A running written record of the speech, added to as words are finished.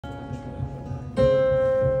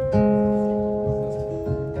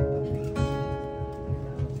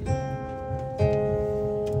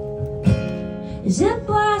Is it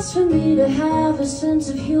blasphemy to have a sense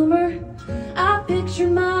of humor? I picture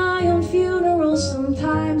my own funeral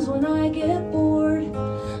sometimes when I get bored.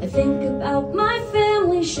 I think about my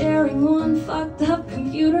family sharing one fucked up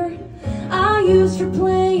computer I use for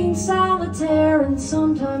playing solitaire and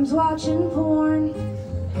sometimes watching porn.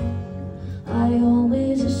 I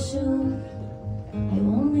always assumed I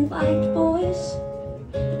only liked boys,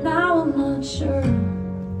 but now I'm not sure.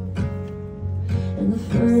 And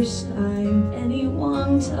the first time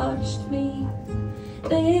anyone touched me,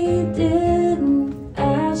 they didn't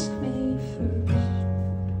ask me first.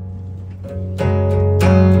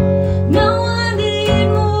 No, I need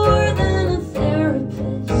more than a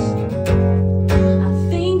therapist. I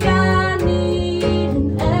think I need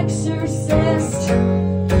an exorcist.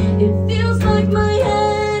 It feels like my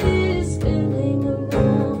head is spinning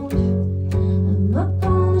around. I'm up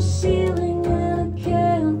on the ceiling and I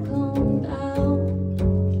can't come down.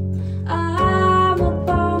 I'm up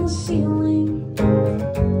on the ceiling,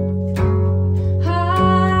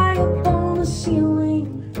 high up on the ceiling.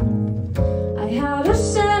 I had a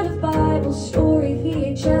set of Bible story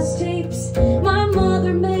VHS tapes my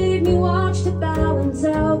mother made me watch to balance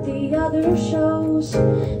out the other shows.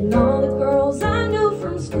 And all the girls I knew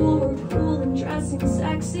from school were cool and dressing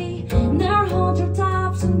sexy in their home